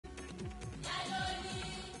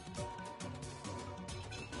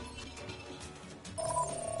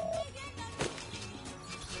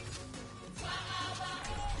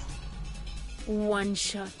One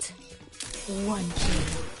shot. One kill.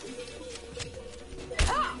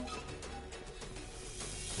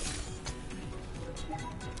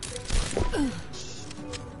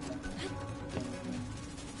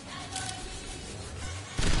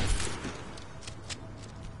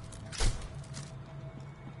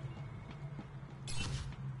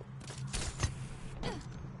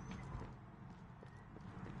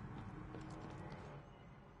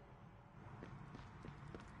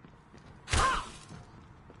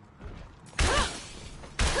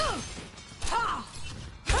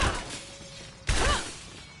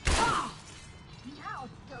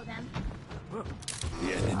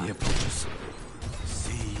 The enemy approaches.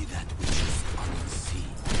 See that which is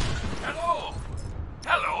unseen. Hello!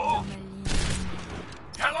 Hello!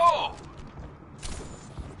 Hello!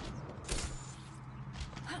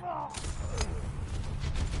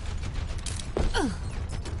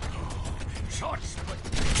 Shots, but...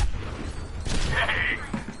 Hey!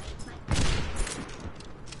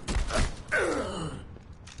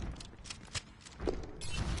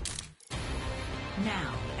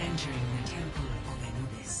 Now entering the temple of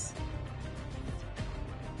Anubis.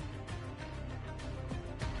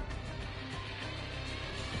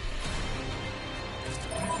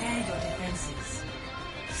 Prepare your defenses.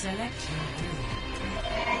 Select your hero.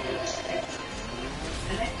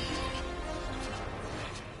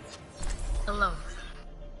 Hello.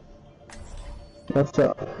 What's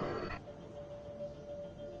up?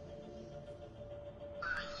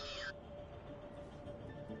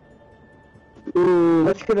 Ooh,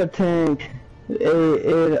 let's get a tank. A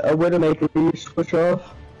windmaker. Do you switch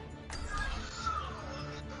off?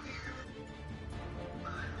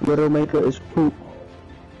 Widowmaker is poop.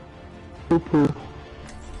 Poo.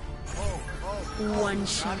 One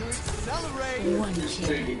shot. One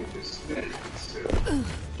kill.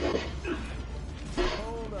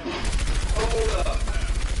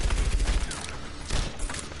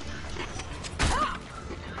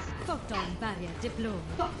 Photon barrier deployed.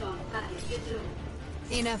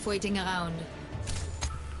 Enough waiting around.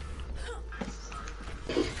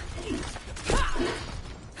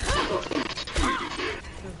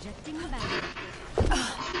 Projecting the barrier.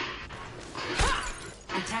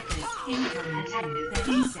 Attackers incoming in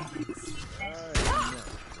 30 seconds.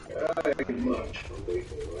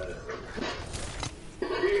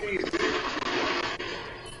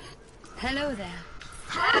 Hello there.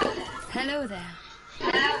 Hello there.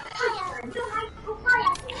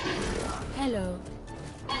 Hello.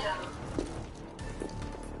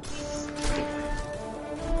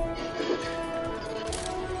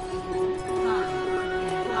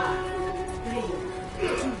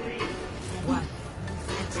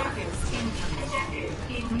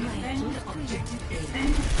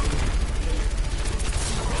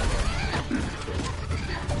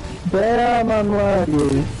 Damn, I'm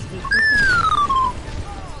lagging.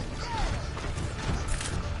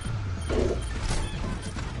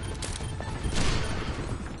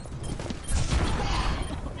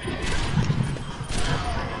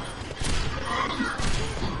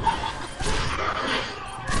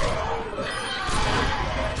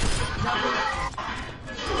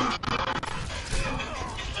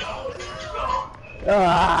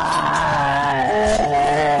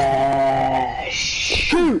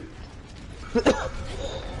 Shoot!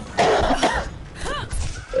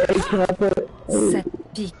 Hey, can I put... Ça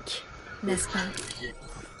pique, n'est-ce pas?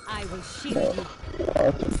 I will shield you.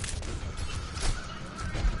 Awesome.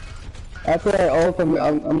 After I ult, I'm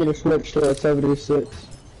gonna switch to a 76.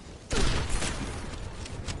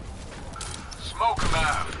 Smoke him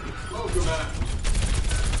out! Smoke him out!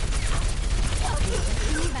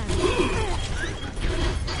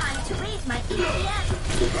 Time to raise my EPS.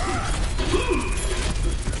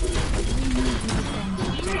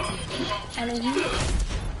 À la vie,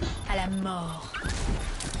 à la mort.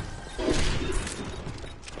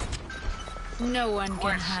 No one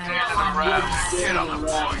can hide from Get on the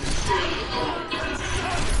point!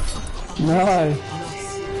 Nice.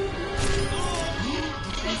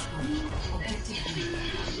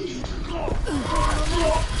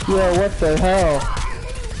 Yo, what the hell?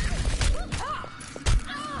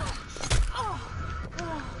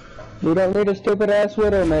 We don't need a stupid ass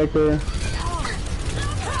Widowmaker.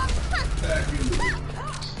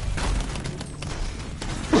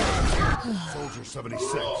 Soldier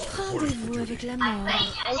 76. Rendez-vous avec la mort. My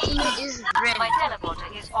ultimate is ready. My teleporter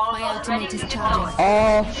is My ultimate is charging.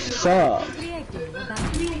 Awesome.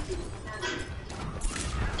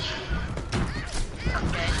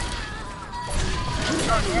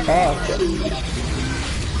 Awesome.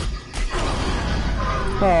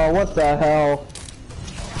 Oh, what the hell?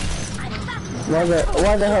 Why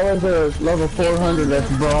the hell is there level 400 that's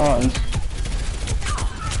bronze?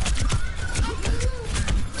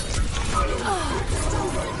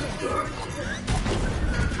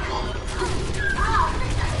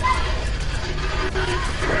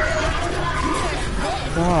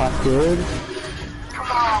 God, dude.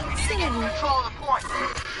 Come on, we need to get control of the point.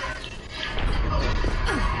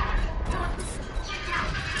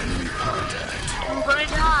 I'm gonna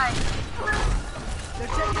die.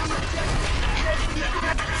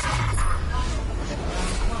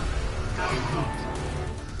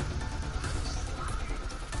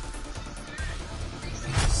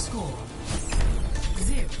 Score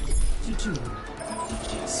 0-2.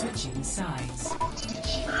 Switching sides.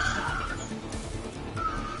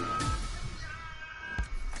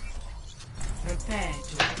 Prepare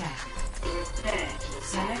to attack.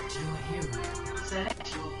 Select your hero.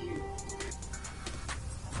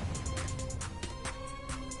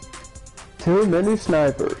 Too many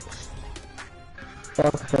snipers.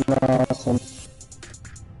 Fucking awesome.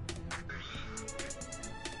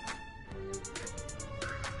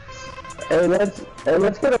 Hey,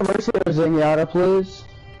 let's get a Mercy or Zenyatta, please.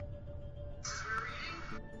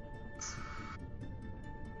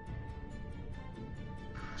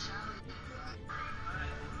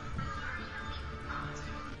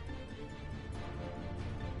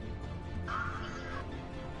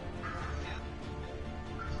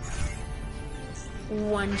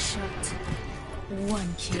 One shot,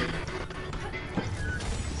 one kill.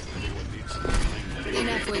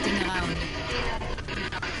 Enough waiting around.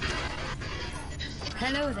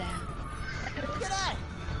 Hello there. G'day,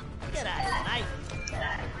 mate.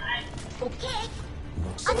 Okay.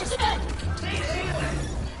 Understood.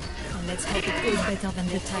 Let's hope it goes better than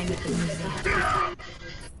the time at the museum.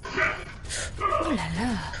 Ooh la la.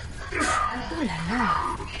 Ooh la la.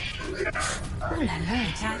 Ooh la la.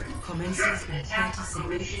 Attack commences in 30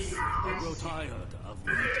 seconds. Grow tired of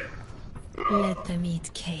waiting. Let them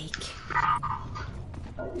eat cake.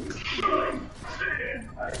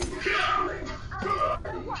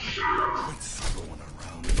 What's going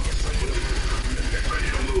around? Get ready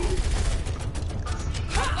to move.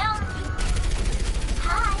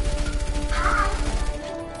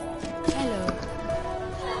 Hello.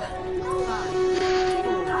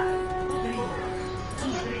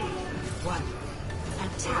 1.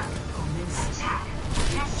 Attack commences.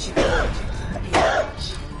 Capture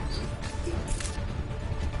objective.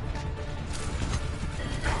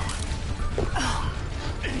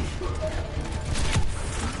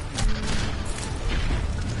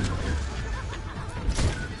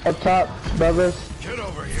 Up top, brothers. Get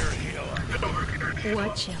over here and heal up.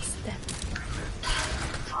 Watch your step.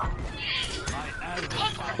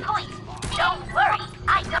 Take the point. Don't worry.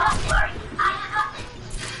 I got it.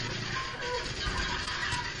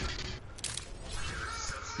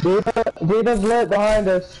 Vita's lit behind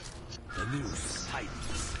us. The news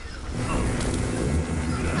tightens.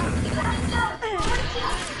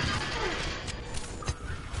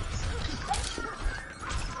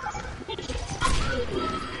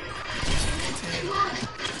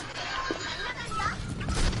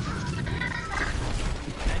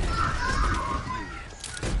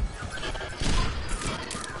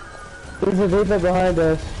 There's a Vita behind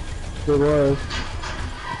us. There was.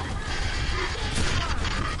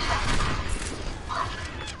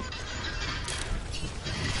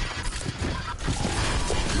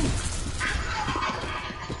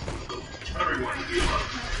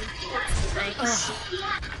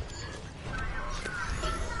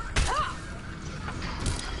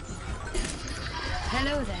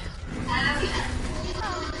 Hello there.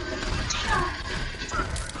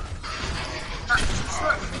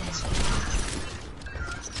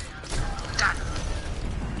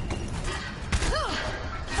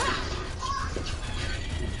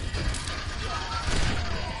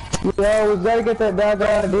 Yo, we gotta get that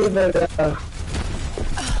doggone Diva.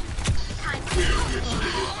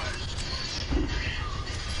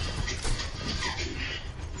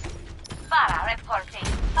 Para reporting.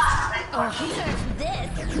 Oh, here's this.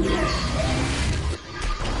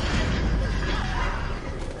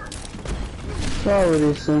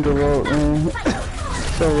 Already single ult me.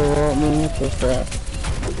 Solo ult me, what the fuck?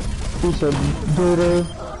 He's a doo-doo.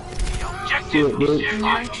 Shit, dude.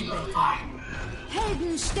 Much better.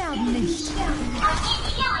 Helden sterben nicht.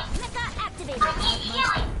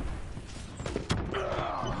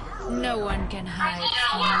 No one can hide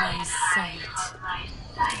from my sight.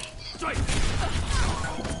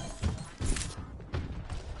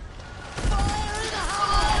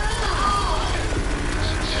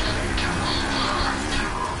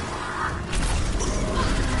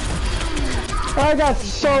 I got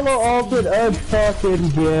solo ulted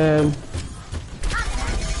again.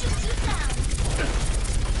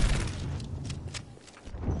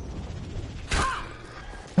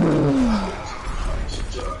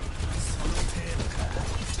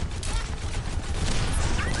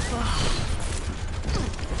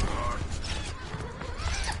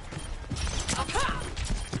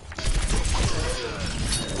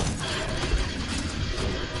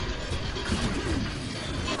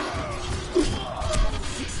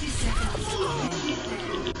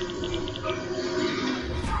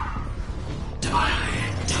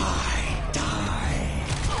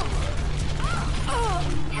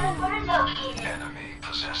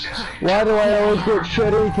 Why do I always get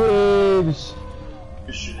shitty teams?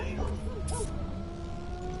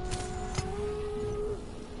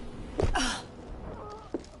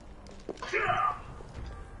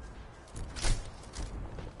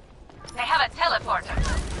 They have a teleporter.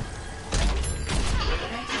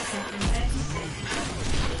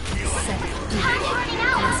 Time's running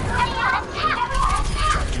out. Heading out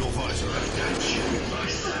attack. Your visor attached.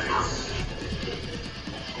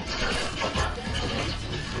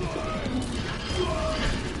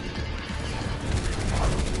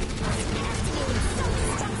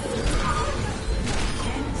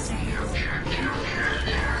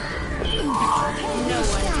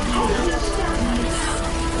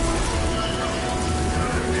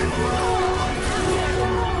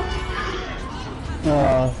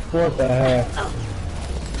 Oh, what the heck?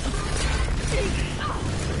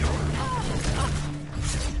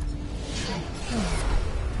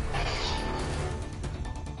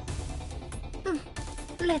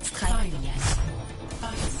 Let's try it again.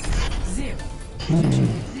 0.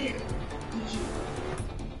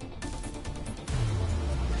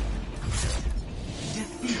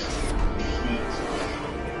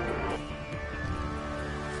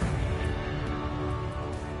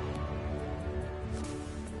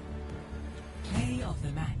 Play of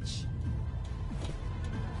the match.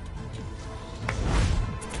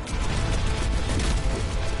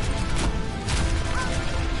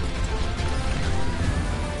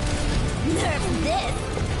 Nerf this!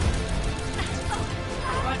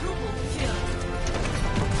 Quadruple kill.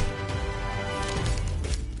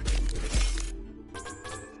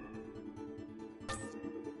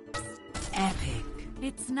 Epic.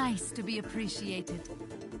 It's nice to be appreciated.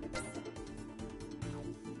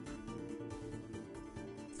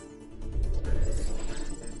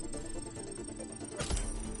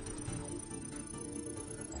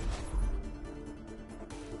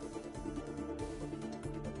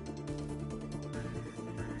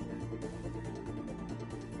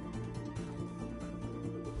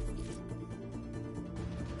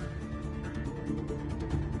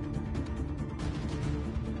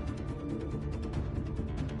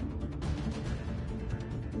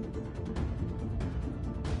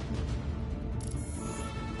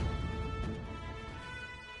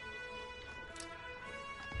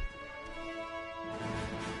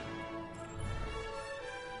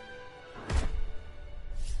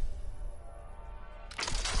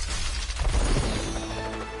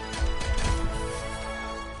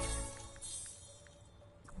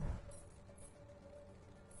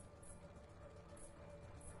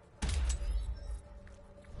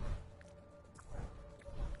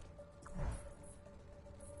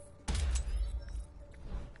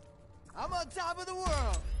 I'm on top of the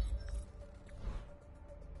world.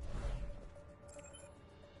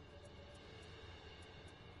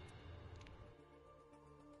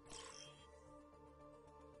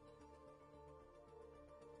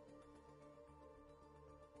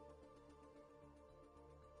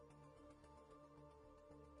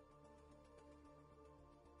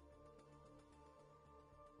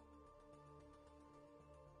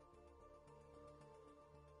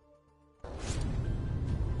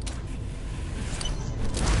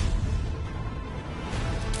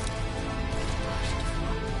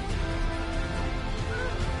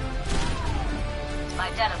 My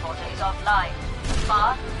teleporter is offline.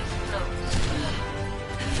 Bar is closed.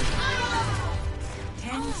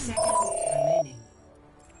 10 seconds remaining.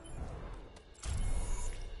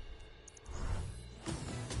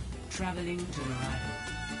 Traveling to the right.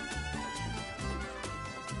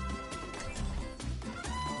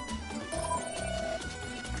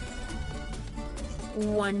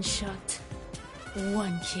 One shot,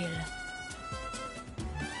 one kill.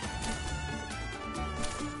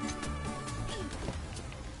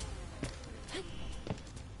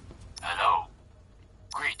 Hello. Oh,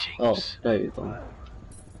 Greetings. there you go.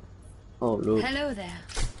 Oh, look. Hello there.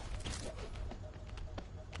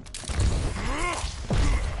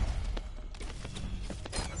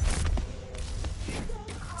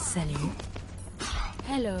 Salut.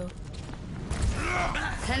 Hello.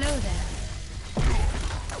 Hello there.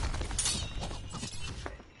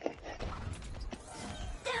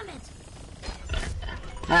 Damn it!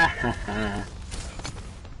 Ha ha ha.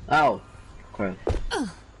 Oh, crap.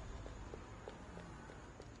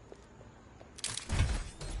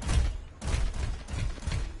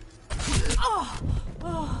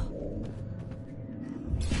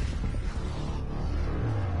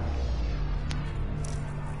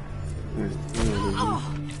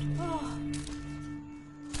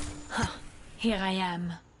 Here I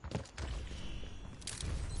am.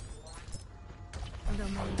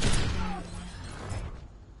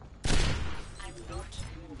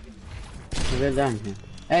 Get down here.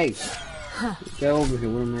 Hey! Get over here,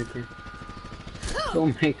 windmaker.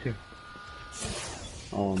 Windmaker.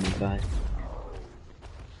 Oh my god.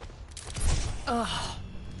 Oh.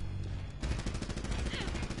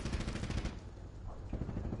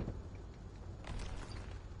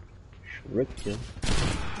 Ripped you.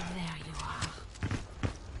 There you are.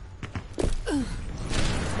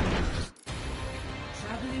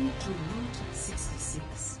 Traveling to Route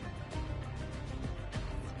 66.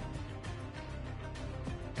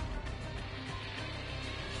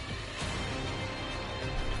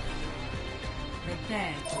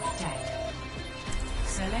 Prepare to attack.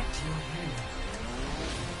 Select your hero.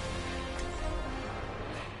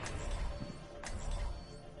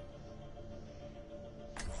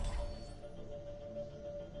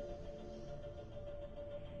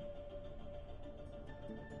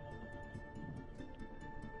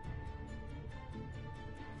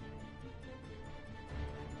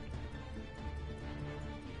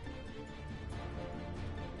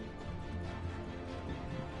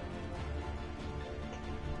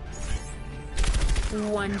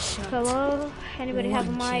 One shot. Hello? Anybody have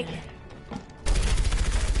a mic?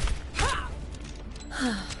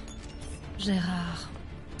 Gérard.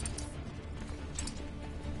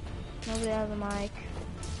 Nobody has a mic.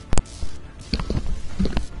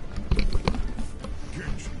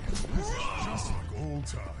 Just like old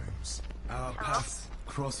times. Our paths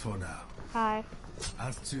cross for now. Hi.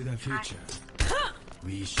 As to the future,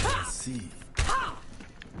 we shall see.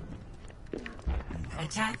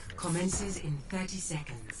 Attack commences in 30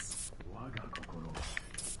 seconds.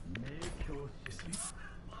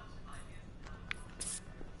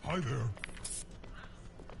 Hi there.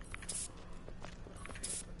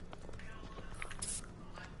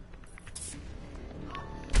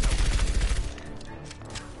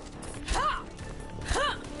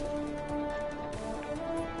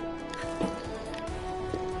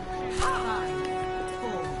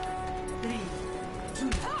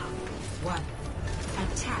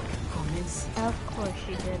 Of course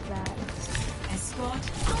she did that. Escort.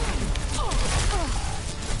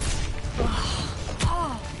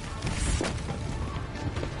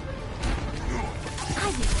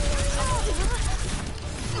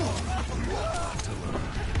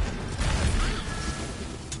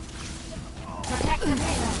 Protect the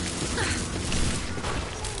hero.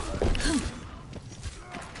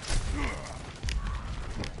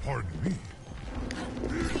 Pardon me.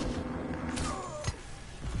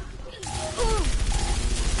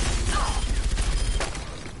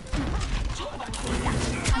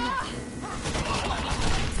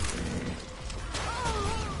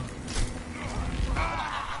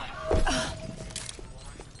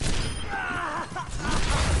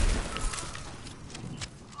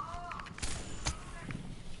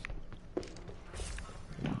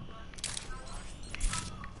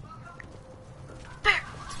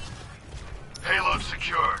 Payload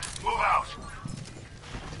secured. Move out.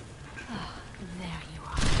 There you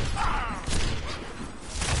are.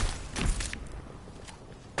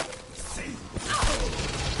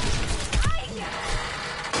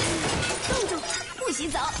 冻住，不许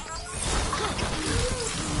走。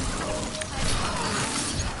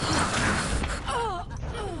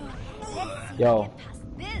 Yo.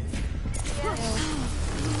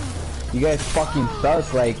 You guys fucking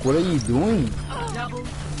sus, like, what are you doing?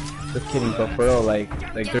 Just kidding, but for real, like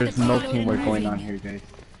there's no teamwork going on here, guys.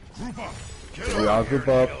 We all group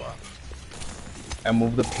up and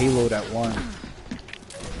move the payload at once.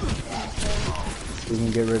 We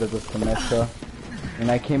can get rid of the Symmetra. When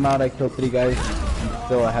I came out, I killed 3 guys, and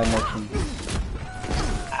still I had no team.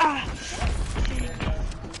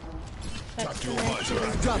 That's too much.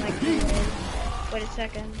 Wait a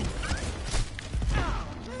second.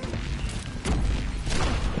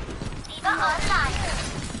 Diva online.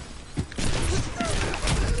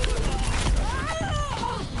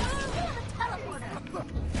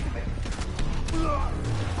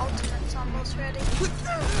 Ultimate's almost ready.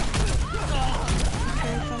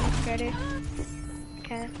 Okay, Ready?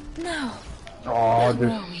 Okay. No. Oh,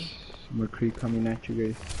 there's McCree coming at you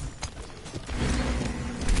guys.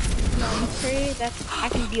 No, McCree, that's I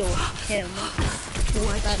can deal with him.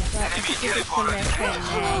 That's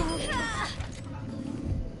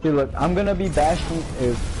Hey, look, I'm gonna be bashing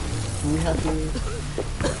if we have to.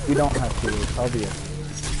 We don't have to. I'll be it.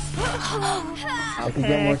 I can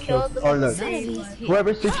get more kills. Or look,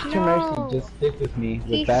 whoever switches to Mercy, just stick with me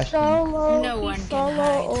with bashing. He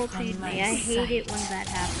solo ulted me. I hate it when that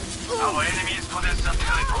happens. Our enemies possess the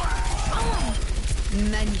teleport.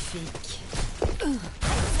 Magnifique.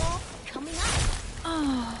 Coming up.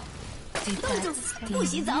 Oh.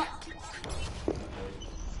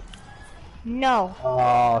 No.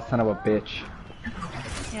 Oh, son of a bitch.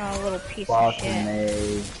 You know, a little piece of Fucking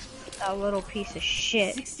shit. A. A little piece of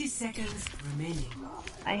shit. 60 seconds remaining.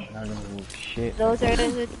 Oh, shit. Those are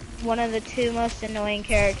one of the two most annoying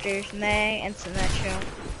characters, May and Symmetra.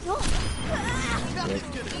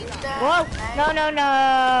 Whoa! No, no,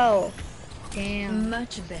 no! Damn.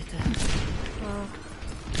 Much better. Well.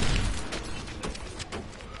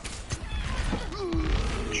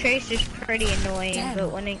 Tracer's pretty annoying, but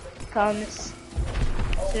when it comes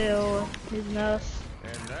to who's most,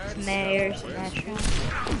 it's May or Symmetra.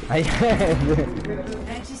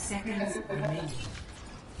 30 seconds remaining.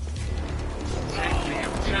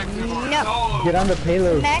 No! Get on the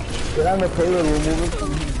payload. Symmetra. Get on the payload, we'll move it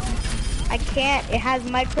from here. I can't, it has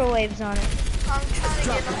microwaves on it. I'm trying to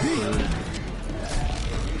get him.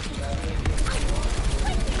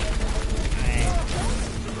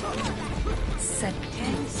 Set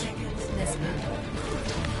 10 seconds. Let's move.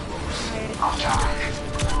 Come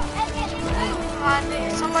on,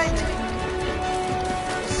 somebody to...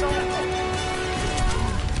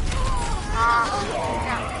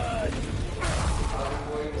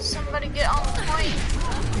 Somebody get on the point.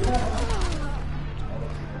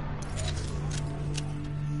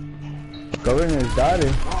 Governor's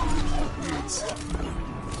daughter.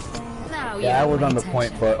 Now Yeah, I was on the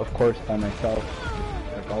point, but of course by myself.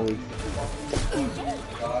 Like always.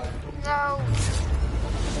 No.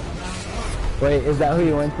 Wait, is that who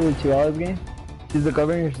you went to the Chihuahuas game? She's the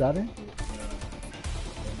governor's daughter?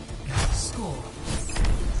 Score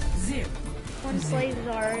 0. One plays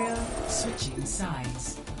Zarya. Switching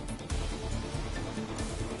sides.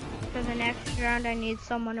 For the next round, I need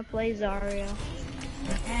someone to play Zarya.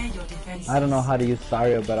 Prepare your defenses. I don't know how to use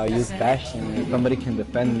Sario, but I'll use Bastion. If somebody can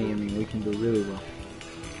defend me, I mean, we can do really well.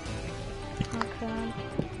 Okay.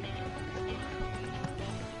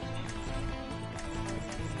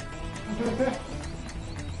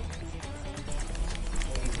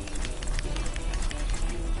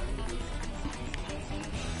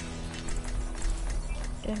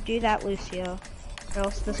 Don't do that, Lucio, or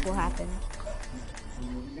else this will happen.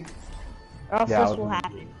 Or else Yeah, this will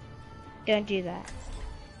happen. Don't do that.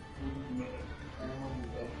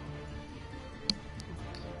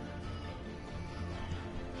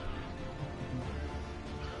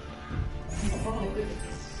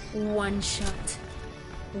 One shot.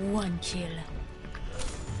 One kill.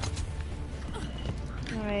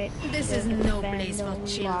 Alright. This is no place for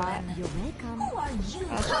children. You're welcome. Who are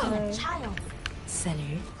you? Child.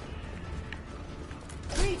 Salut.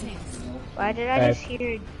 Greetings. Why did I just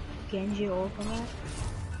hear Genji ultimate?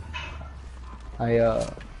 I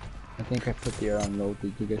think I put the air on low.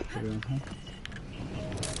 Did you guys put it on high?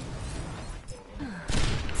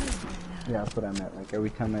 Yeah, that's what I meant. Like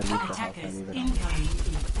every time I leave the house, I Attackers leave it on. incoming in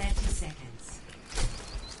 30 seconds.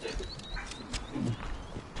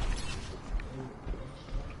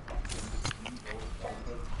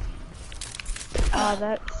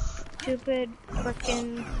 That stupid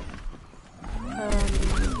frickin'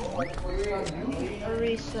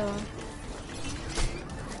 Arisa.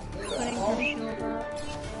 Putting her shield up.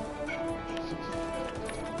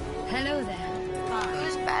 Hello there.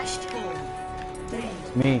 Who's bashed?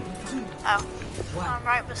 Me. Oh. I'm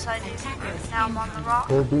right beside you. Now I'm on the rock.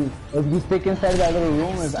 Will be. If you stick inside that little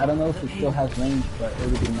room, I don't know if it still has range, but it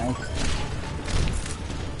would be nice.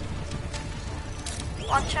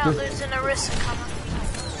 Watch out, there's an Arisa coming.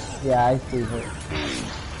 Yeah, I see her.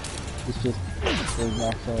 It's just, there's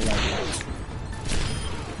also like...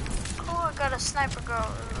 Oh, I got a sniper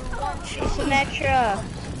girl. One cheese. Symmetra,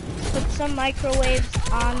 put some microwaves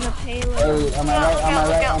on the payload. Hey, am I right? Am I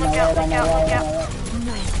right? Am I right? Am I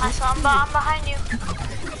right? I saw him, I'm behind you.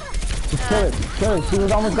 Just kill it. Kill it. She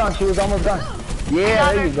was almost gone. She was almost gone.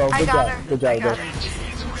 Yeah, there you go. Good job. Good job, bro.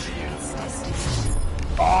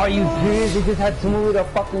 Oh, you serious? You just had to move a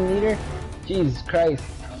fucking meter? Jesus Christ.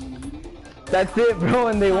 That's it, bro,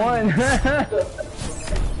 and they won.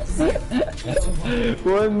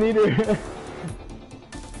 1 meter.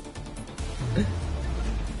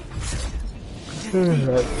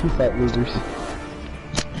 Two fat losers.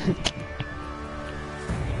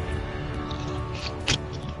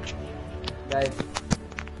 Guys.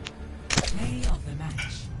 Play of the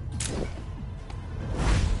match.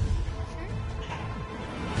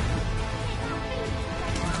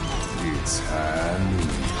 It's hand.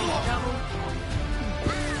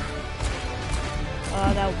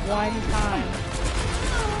 Oh, that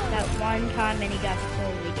one time and he got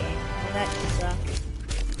fully game. Oh, that sucked.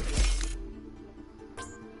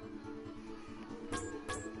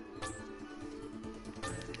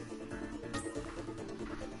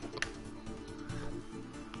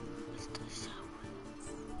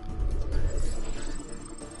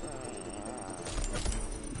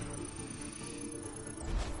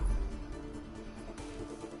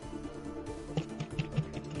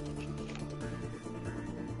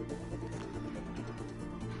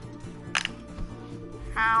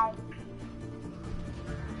 Ow.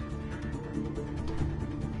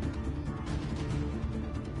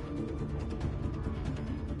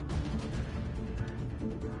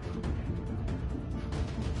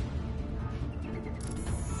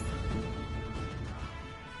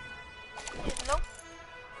 Nope.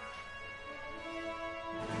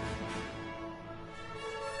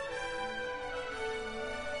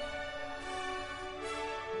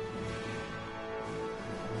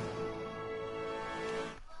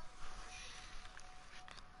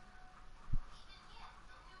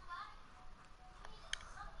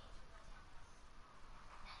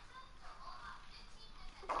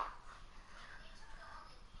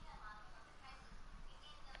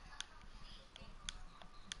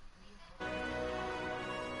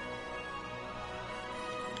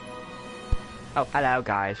 Oh, hello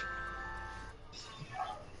guys.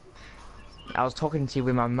 I was talking to you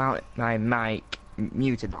with my mic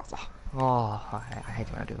muted. Oh, I hate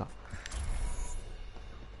when I do that.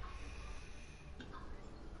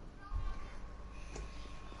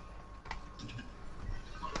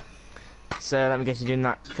 So let me get you doing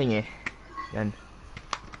that thingy then.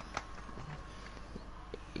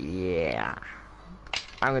 Yeah.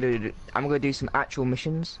 I'm gonna do some actual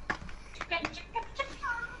missions.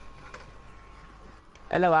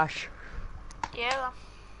 Hello, Ash. Yeah.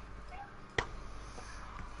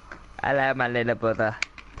 Hello, my little brother.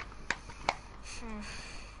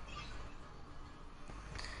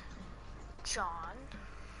 John.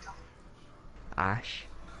 Ash.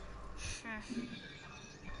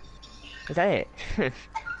 Is that it?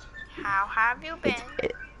 How have you been?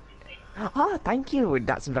 Oh, thank you.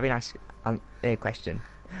 That's a very nice question.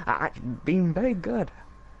 I've been very good.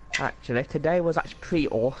 Actually, today was actually pretty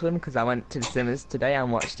awesome because I went to the cinemas today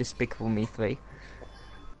and watched Despicable Me 3.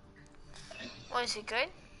 Was it good?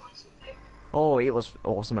 Oh, it was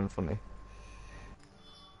awesome and funny.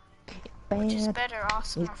 Which is better,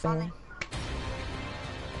 awesome or funny?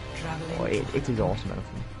 Oh, it is awesome and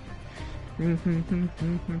funny.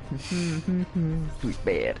 It's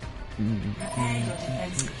bad.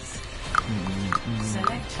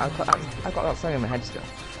 I've got that song in my head still.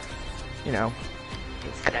 You know,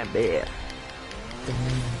 it's that bad.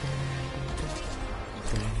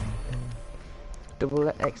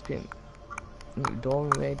 Double XP.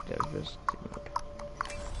 Don't wait, just.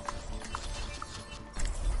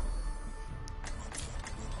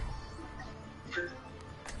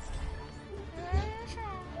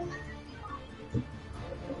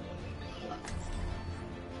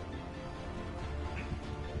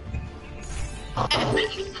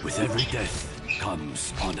 With every death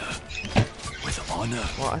comes honor. With honor,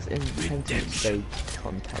 What is redemption.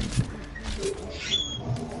 Content?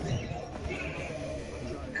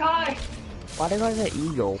 Kai, Why do I say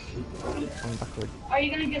eagle? I'm backward. are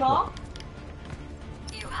you gonna get off?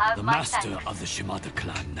 You have The my master thanks. of the Shimada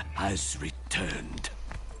clan has returned.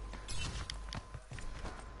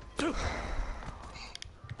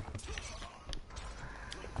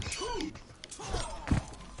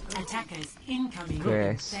 Attackers incoming.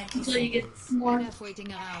 Yes. Until you get some more. Enough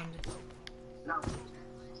waiting around.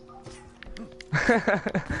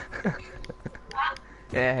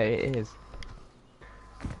 Yeah, it is.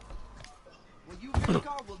 What you Vicar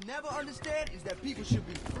will never understand is that people should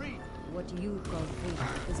be free. What you call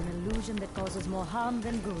free is an illusion that causes more harm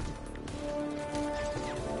than good.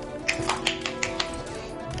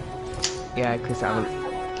 Yeah, Chris,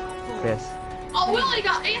 Chris. Oh, we only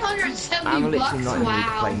got 870 I'm literally bucks. not in the mood to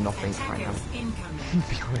Wow. play nothing right now. To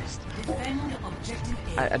be honest.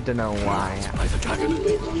 I don't know why. By the dragon.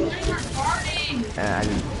 I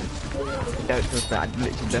don't trust that. I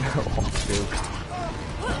literally don't know what to do.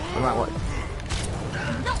 I'm like, what?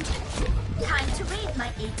 Time to raid my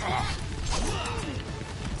Aether.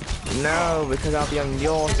 No, because I'll be on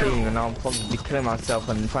your team and I'll probably be killing myself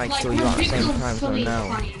and trying to kill you at the same time, so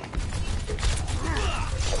no.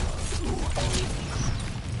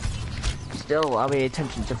 Still, I'll be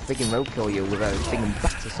attempting to freaking roadkill you with a freaking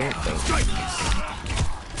bat or something.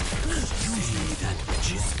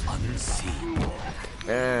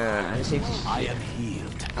 I am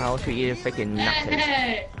healed. I'll shoot you freaking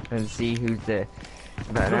knackers and see who's the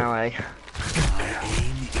better now, eh?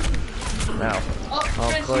 Now,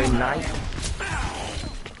 I'll go night.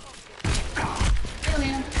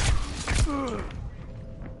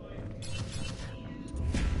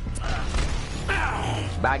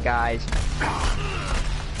 Bye, guys.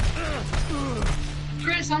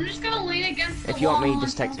 Chris, I'm just gonna lean against the If you want me, wall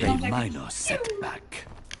just text me. A minor setback.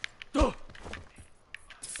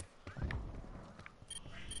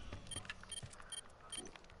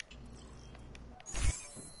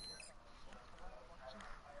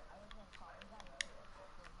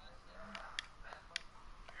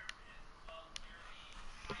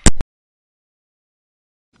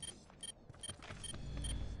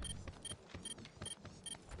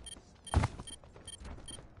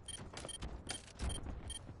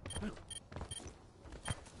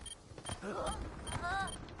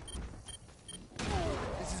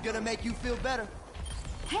 This is gonna make you feel better.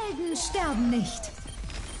 Helden sterben nicht.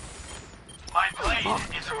 My blade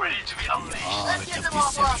is ready to be unleashed. Let's get them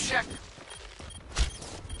off our check.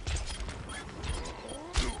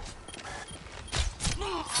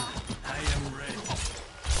 I am ready.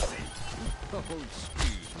 Oh,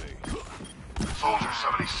 excuse me. Soldier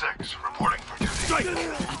 76, reporting for duty.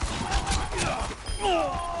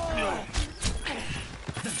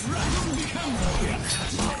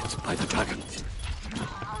 Led by the dragon.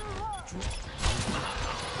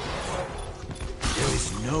 There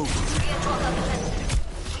is no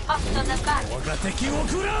Up on the back.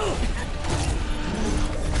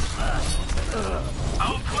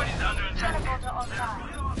 Output is under attack. Teleporter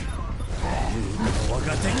online.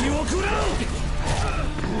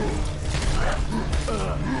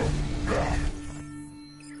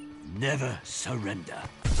 Never surrender.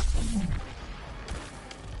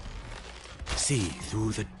 See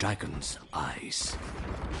through the dragon's eyes.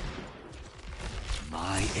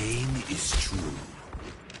 My aim is true.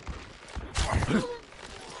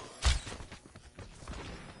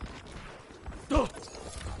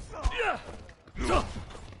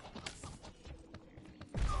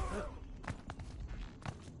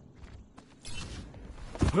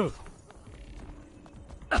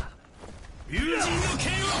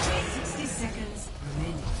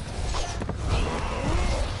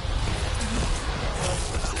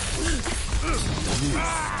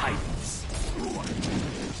 Titans.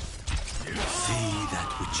 See that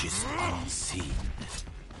which is unseen.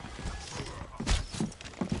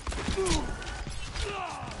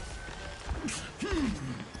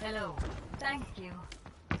 Hello. Thank you.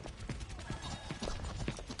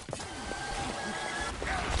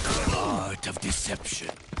 Art of deception.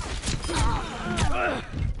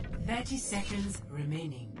 30 seconds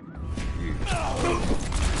remaining.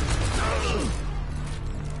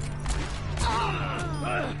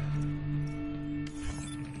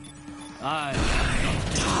 I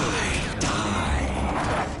die.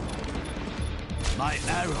 My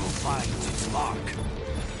arrow finds its mark.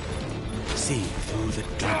 See through the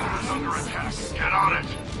dragon's Under attack. Get on it.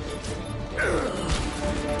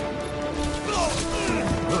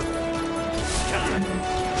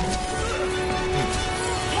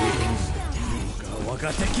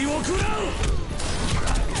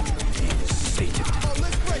 sated.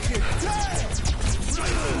 Let's break it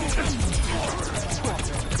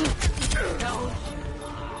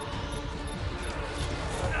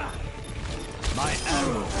My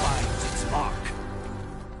arrow finds its mark.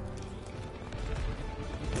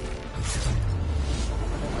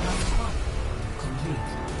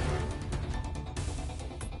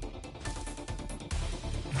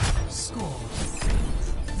 Score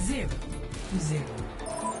 0-0.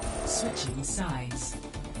 Switching sides.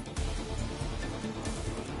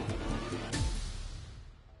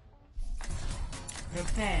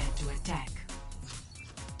 Prepare to attack.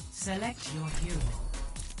 Select your hero.